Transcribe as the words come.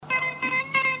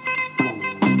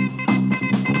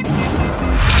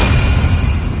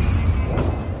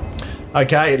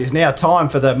Okay, it is now time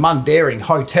for the Mundaring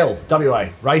Hotel WA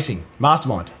Racing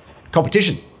Mastermind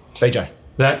competition. BJ.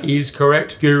 That is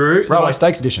correct, Guru. Railway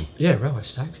Stakes Edition. Yeah, Railway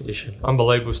Stakes Edition.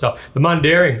 Unbelievable stuff. The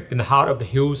Mundaring, in the heart of the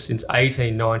hills since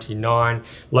 1899,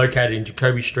 located in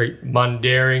Jacoby Street,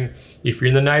 Mundaring. If you're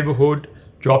in the neighbourhood,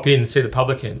 drop in and see the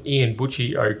publican, Ian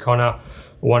Butchie O'Connor,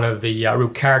 one of the real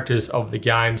characters of the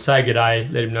game. Say good day,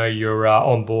 let him know you're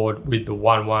on board with the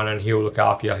 1-1 and he'll look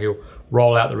after you. He'll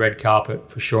roll out the red carpet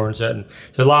for sure and certain.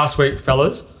 So last week,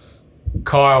 fellas,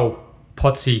 Kyle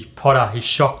Potter, he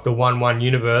shocked the 1-1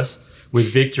 universe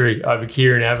with victory over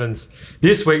Kieran Evans.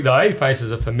 This week, though, he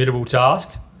faces a formidable task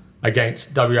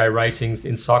against WA Racing's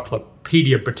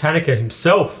Encyclopedia Britannica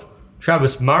himself,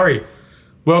 Travis Murray.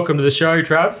 Welcome to the show,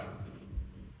 Trav.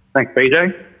 Thanks,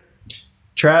 BJ.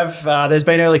 Trav, there's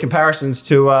been early comparisons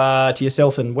to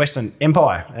yourself and Western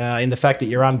Empire in the fact that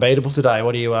you're unbeatable today.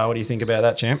 What do you think about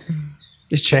that, champ?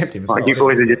 Just champed him as well. You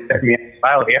boys are just setting me up to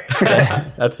fail here.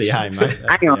 That's the aim, mate.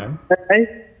 That's Hang on.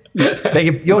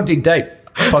 You're dig deep,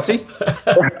 Potsy.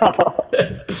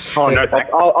 Oh, no, thanks.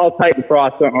 I'll take the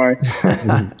price, don't worry.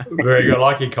 Very good. I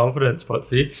like your confidence,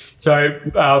 Potsy. So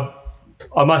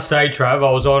I must say, Trav,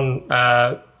 I was on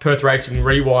Perth Racing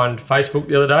Rewind Facebook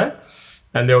the other day,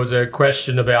 and there was a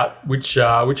question about which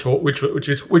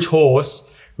horse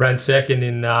ran second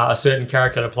in a certain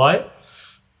character play.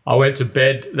 I went to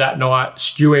bed that night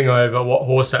stewing over what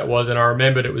horse that was, and I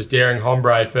remembered it was Daring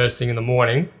Hombre first thing in the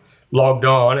morning. Logged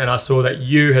on, and I saw that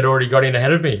you had already got in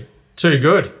ahead of me. Too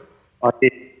good. I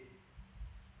did.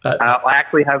 I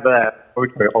actually have a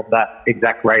photo of that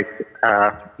exact race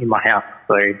in my house,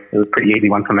 so it was a pretty easy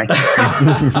one for me.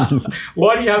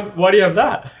 Why do you have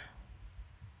that?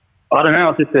 I don't know. I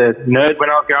was just a nerd when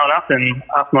I was growing up and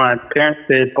asked my parents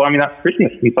to buy me that for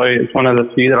Christmas. And so it's one of the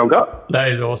few that I've got. That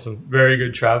is awesome. Very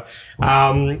good, Trav.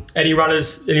 Any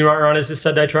runners this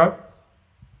Saturday, Trav?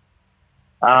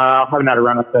 I haven't had a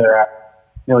runner for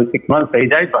nearly 6 months,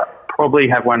 BJ, but probably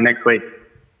have one next week.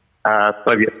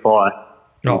 Soviet Spy.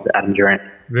 Adam Durant.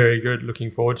 Very good.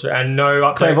 Looking forward to it. And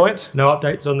no Clairvoyance? No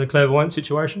updates on the clairvoyance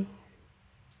situation?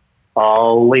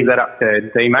 I'll leave that up to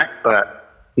D-Mac, but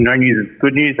no news is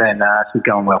good news, and she's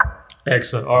going well.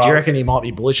 Excellent. All right. Do you reckon he might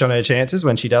be bullish on her chances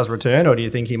when she does return, or do you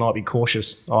think he might be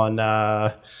cautious on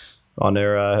her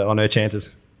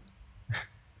chances?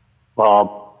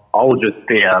 Well, I'll just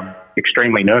be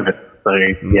extremely nervous. So,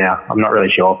 yeah, I'm not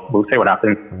really sure. We'll see what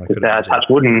happens. Just touch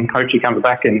wood and hope she comes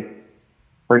back and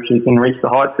hope she can reach the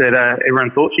heights that everyone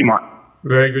thought she might.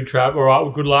 Very good, Trav. All right,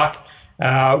 well, good luck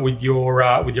with your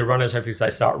runners. Hopefully they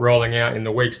start rolling out in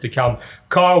the weeks to come.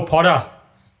 Kyle Potter,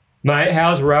 mate,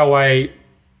 how's Railway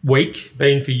Week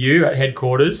been for you at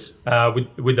headquarters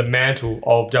with the mantle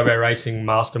of WA Racing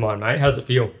Mastermind, mate? How does it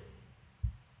feel?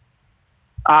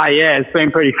 Yeah, it's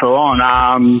been pretty full on.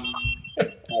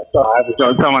 Sorry, I've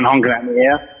got someone honking at me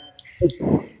here.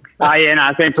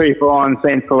 It's been pretty full on. It's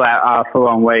been full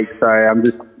on week. So I'm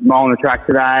just mowing the track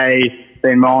today.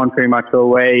 Been mowing pretty much all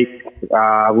week.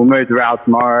 We'll move the rail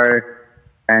tomorrow.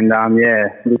 And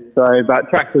but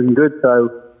track's looking good. So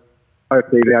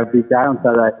hopefully we'll have a big day on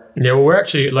Saturday. Yeah, well, we're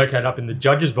actually located up in the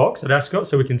judges' box at Ascot,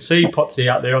 so we can see Potsy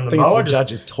out there on the mower. It's the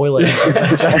judges' toilet.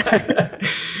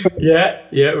 Yeah.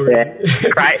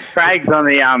 Craig's on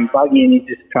the buggy, and he's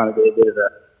just trying to be a bit of a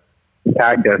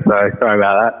character. So sorry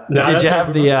about that. No,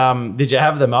 did you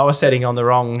have the mower setting on the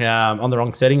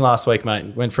wrong setting last week,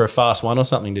 mate? Went for a fast one or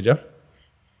something, did you?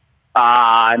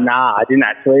 Nah, I didn't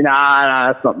actually.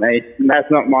 Nah, that's not me. That's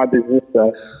not my business.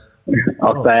 So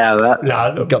I'll stay out of that.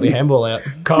 No, got the handball out.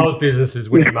 Kyle's business is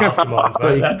winning masterminds,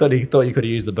 mate. Thought you could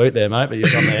have used the boot there, mate, but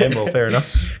you've done the handball. Fair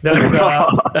enough.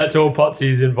 That's all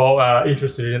Potsy's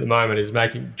interested in at the moment is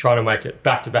trying to make it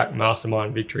back-to-back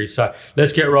mastermind victories. So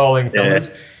let's get rolling, fellas.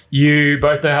 Yeah. You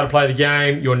both know how to play the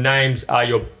game. Your names are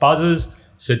your buzzers.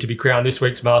 So to be crowned this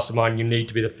week's mastermind, you need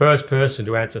to be the first person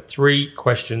to answer 3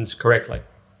 questions correctly.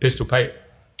 Pistol Pete.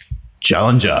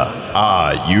 Challenger,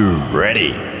 are you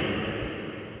ready?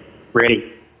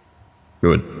 Ready.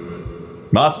 Good.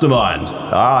 Mastermind,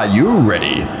 are you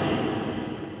ready?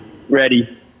 Ready.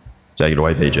 Take it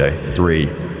away, PJ. 3,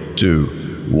 2,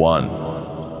 1.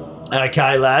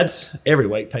 Okay, lads. Every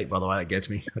week, Pete, by the way, that gets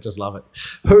me. I just love it.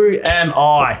 Who am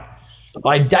I?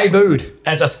 I debuted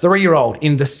as a 3-year-old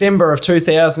in December of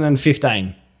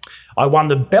 2015. I won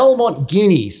the Belmont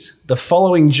Guineas the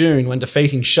following June when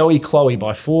defeating Showy Chloe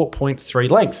by 4.3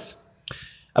 lengths.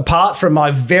 Apart from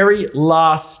my very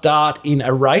last start in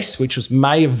a race, which was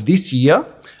May of this year,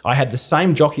 I had the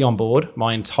same jockey on board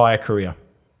my entire career.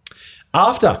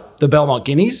 After the Belmont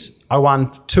Guineas, I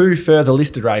won 2 further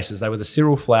listed races. They were the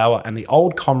Cyril Flower and the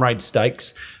Old Comrade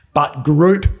Stakes, but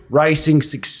group racing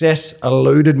success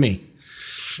eluded me.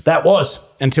 That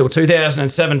was until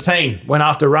 2017, when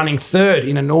after running third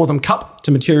in a Northern Cup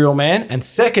to Material Man and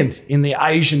second in the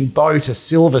Asian Bow to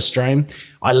Silverstream,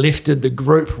 I lifted the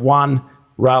Group 1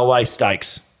 Railway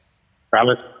Stakes.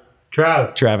 Travis.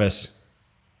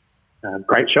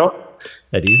 Great shot.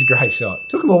 That is a great shot.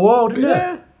 Took him a while, didn't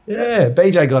it? Yeah.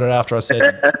 BJ got it after I said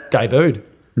debuted.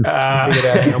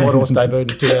 Figured out what horse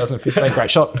debuted in 2015.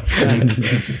 Great shot.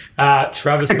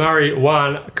 Travis Murray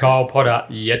 1, Kyle Potter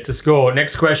yet to score.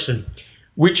 Next question.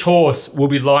 Which horse will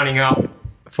be lining up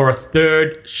for a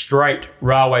third straight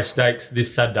Railway Stakes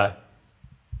this Saturday?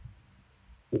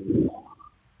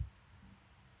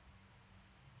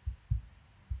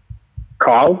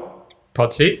 Kyle.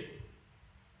 Potsy?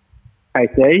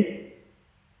 AC.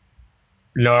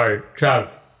 No.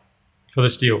 Trav. For the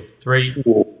steal. 3,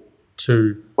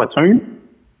 2. Platoon.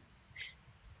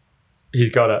 He's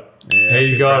got it. Yeah,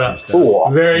 He's got it.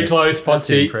 Stuff. Very close,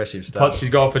 Potsy. Impressive stuff. Potsy's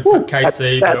gone for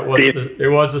KC, but it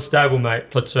was a stablemate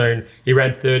Platoon. He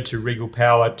ran third to Regal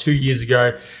Power 2 years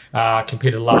ago,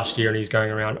 competed last year, and he's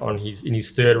going around in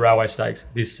his third Railway Stakes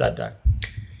this Saturday.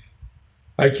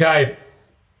 Okay,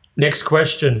 next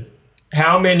question.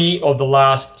 How many of the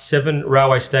last 7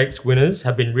 Railway Stakes winners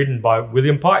have been ridden by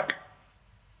William Pike?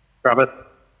 Travis.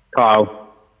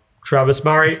 Kyle. Travis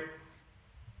Murray.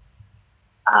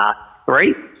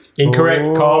 3. Incorrect.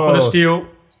 Oh. Kyle for the steal.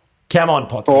 Come on,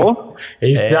 Potsy. 4.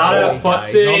 He's done it,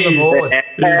 Potsy. On the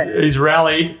board. He's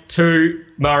rallied 2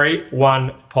 Murray,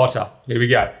 1 Potter. Here we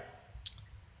go.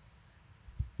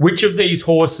 Which of these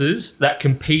horses that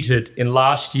competed in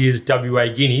last year's WA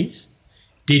Guineas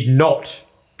did not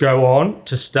go on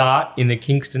to start in the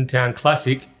Kingston Town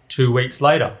Classic 2 weeks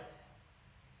later?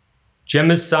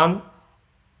 Gemma's Son,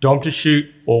 Dom to Shoot,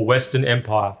 or Western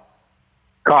Empire?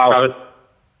 Kyle.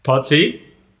 Potsy?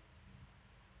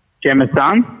 Gemma's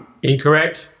Son.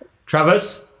 Incorrect.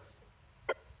 Travis?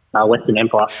 Western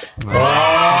Empire. Done it.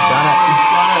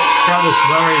 Travis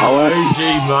Murray,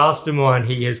 OG Mastermind.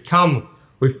 He has come.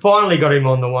 We finally got him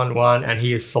on the 1-1 and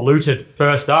he is saluted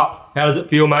first up. How does it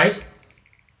feel, mate?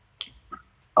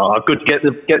 Good to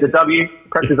get the W.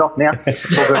 Pressure's off now.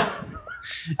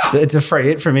 It's a free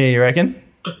hit from here, you reckon?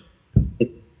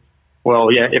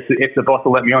 Well, yeah, if the boss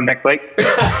will let me on next week. You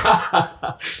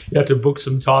have to book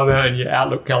some time out in your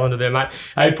Outlook calendar there, mate.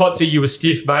 Hey, Potsy, you were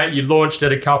stiff, mate. You launched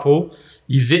at a couple.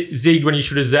 You zigged when you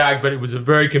should have zagged, but it was a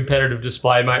very competitive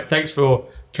display, mate. Thanks for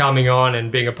coming on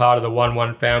and being a part of the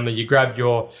 1-1 family. You grabbed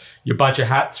your bunch of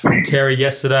hats from Terry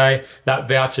yesterday. That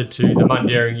voucher to the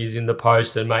Mundaring is in the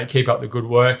post. And, mate, keep up the good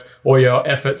work. All your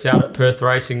efforts out at Perth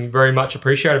Racing, very much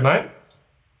appreciated, mate.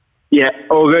 Yeah,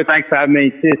 all good. Thanks for having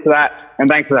me. Cheers for that. And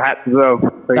thanks for the hats as well.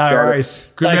 Appreciate No worries.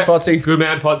 Good Thanks, man, Potsy. Good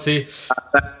man, Potsy.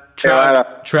 See you later.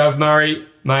 Trav Murray,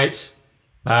 mate.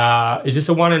 Is this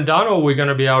a one and done, or are we going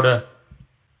to be able to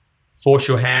force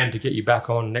your hand to get you back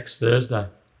on next Thursday?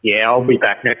 Yeah, I'll be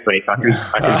back next week. I can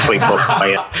tweak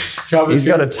what Travis, He's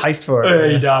got a taste for it. Yeah,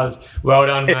 he does. Well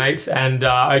done, mate. And,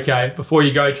 okay, before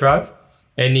you go, Trav,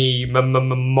 any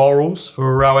morals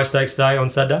for Railway Stakes Day on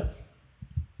Saturday?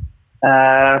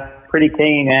 Pretty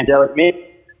keen Angelic Mid.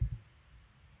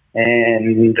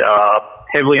 And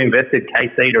heavily invested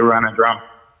KC to run a drum.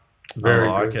 Very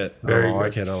I like good. it. Very I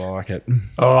like good. it. I like it.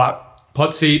 All right,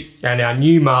 Potsy and our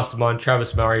new mastermind,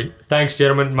 Travis Murray. Thanks,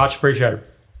 gentlemen. Much appreciated.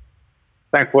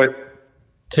 Thanks, boys.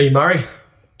 T. Murray.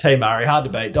 T Murray, hard to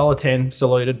beat. $1.10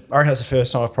 saluted. I reckon that's the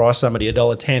first time I've priced somebody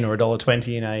 $1.10 or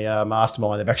 $1.20 in a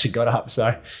mastermind. They've actually got up.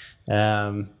 So,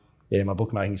 yeah, my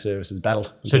bookmaking services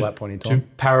battled until that point in time. To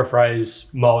paraphrase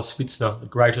Miles Fitzner, the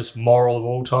greatest moral of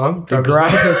all time. The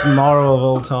greatest moral of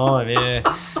all time,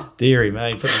 yeah. Deary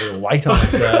me, putting a little weight on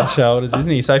its shoulders,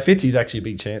 isn't he? So Fitzy's actually a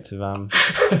big chance of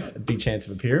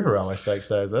appearing at Railway Stakes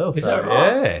Day as well. Is that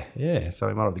right? Yeah. So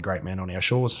we might have the great man on our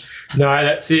shores. No,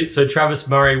 that's it. So Travis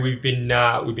Murray, we've been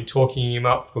talking him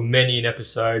up for many an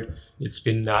episode. It's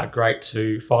been great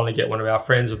to finally get one of our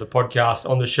friends of the podcast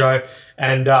on the show.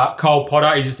 And Cole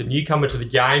Potter, he's just a newcomer to the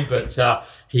game, but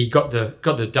he got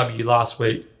the W last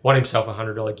week. Won himself a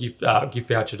 $100 gift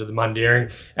voucher to the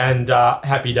Mundaring, and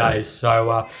happy days.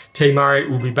 So T Murray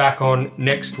will be back on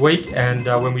next week, and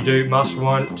when we do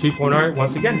Mastermind 2.0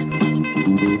 once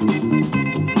again.